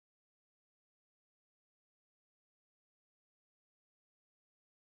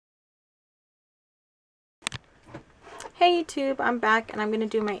Hey YouTube, I'm back and I'm going to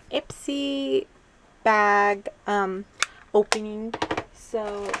do my Ipsy bag opening.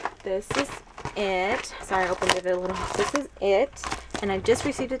 So this is it. Sorry, I opened it a little. This is it. And I just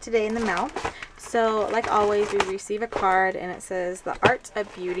received it today in the mail. So like always, we receive a card and it says The Art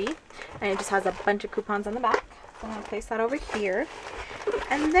of Beauty. And it just has a bunch of coupons on the back. So I'm going to place that over here.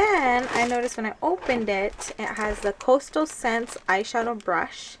 And then I noticed when I opened it, it has the Coastal Scents eyeshadow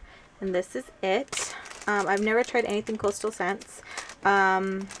brush. And this is it. I've never tried anything Coastal Scents.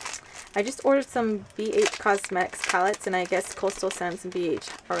 I just ordered some BH Cosmetics palettes, and I guess Coastal Scents and BH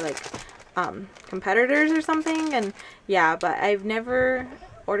are like competitors or something. And yeah, but I've never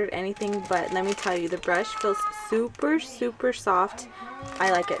ordered anything. But let me tell you, the brush feels super soft.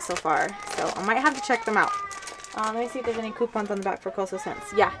 I like it so far, so I might have to check them out. Let me see if there's any coupons on the back for Coastal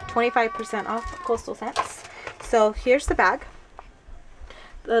Scents. Yeah, 25% off Coastal Scents. So here's the bag.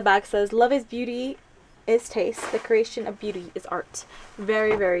 The bag says, "Love is beauty is taste. The creation of beauty is art."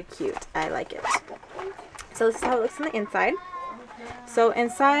 Very cute. I like it. So this is how it looks on the inside. So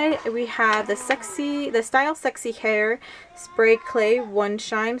inside we have the Style Sexy Hair Spray Clay One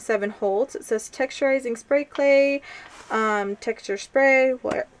Shine 7 holds. It says texturizing spray clay, texture spray,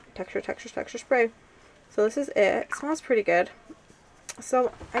 texture spray. So this is it. It smells pretty good.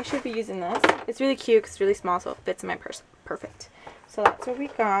 So I should be using this. It's really cute. It's really small, so it fits in my purse. Perfect. So that's what we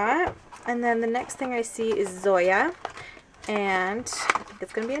got. And then the next thing I see is Zoya. And I think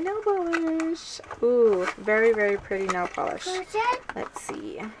it's going to be a nail polish. Ooh, very pretty nail polish. Let's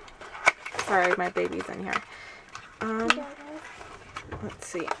see. Sorry, my baby's in here. Let's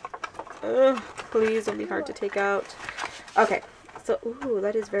see. Ugh, please don't be hard to take out. Okay. So, ooh,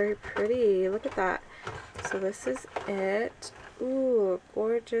 that is very pretty. Look at that. So this is it. Ooh,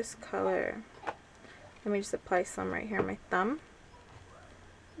 gorgeous color. Let me just apply some right here on my thumb.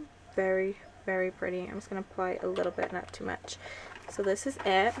 Very pretty. I'm just going to apply a little bit, not too much. So this is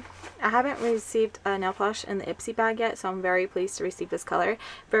it. I haven't received a nail polish in the Ipsy bag yet, so I'm very pleased to receive this color.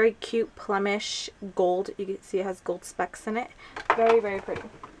 Very cute plumish gold. You can see it has gold specks in it. Very pretty.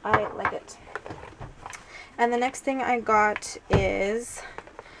 I like it. And the next thing I got is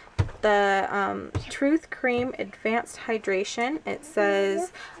the Truth Cream Advanced Hydration. It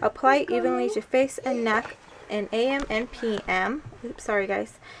says apply evenly to face and neck in AM and PM. Oops, sorry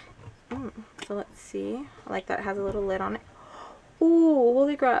guys. So let's see. I like that it has a little lid on it. Ooh,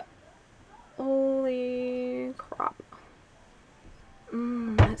 holy crap. Holy crap.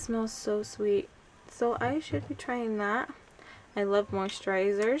 That smells so sweet. So I should be trying that. I love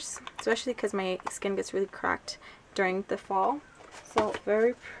moisturizers, especially because my skin gets really cracked during the fall. So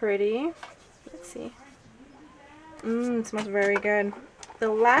very pretty. Let's see. It smells very good. The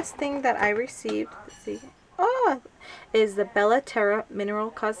last thing that I received, let's see. Oh, is the Bella Terra Mineral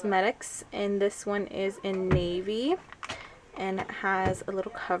Cosmetics, and this one is in navy, and it has a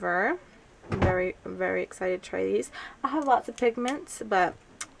little cover. I'm very excited to try these. I have lots of pigments, but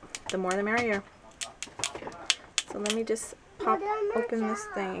the more the merrier. So let me just pop open this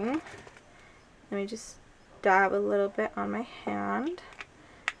thing. Let me just dab a little bit on my hand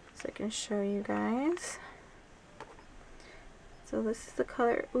so I can show you guys. So this is the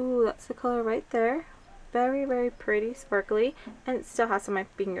color. Ooh, that's the color right there. Very pretty, sparkly, and it still has on my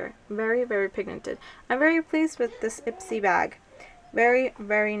finger. Very pigmented. I'm very pleased with this Ipsy bag.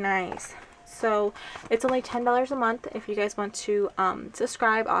 Very nice. So it's only $10 a month. If you guys want to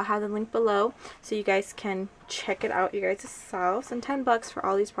subscribe, I'll have the link below so you guys can check it out you guys yourselves. And $10 for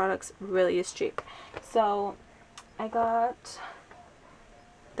all these products really is cheap. So I got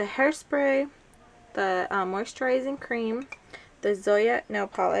the hairspray, the moisturizing cream, the Zoya nail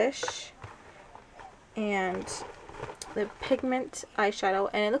polish, and the pigment eyeshadow,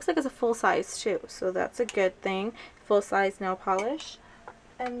 and it looks like it's a full size too, so that's a good thing. Full size nail polish.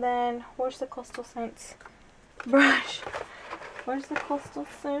 And then where's the Coastal Scents brush? Where's the Coastal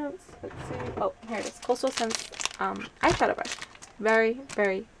Scents? Let's see. Oh, here it is. Coastal Scents eyeshadow brush. Very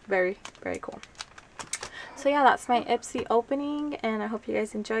cool. So yeah, that's my Ipsy opening, and I hope you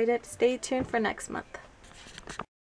guys enjoyed it. Stay tuned for next month.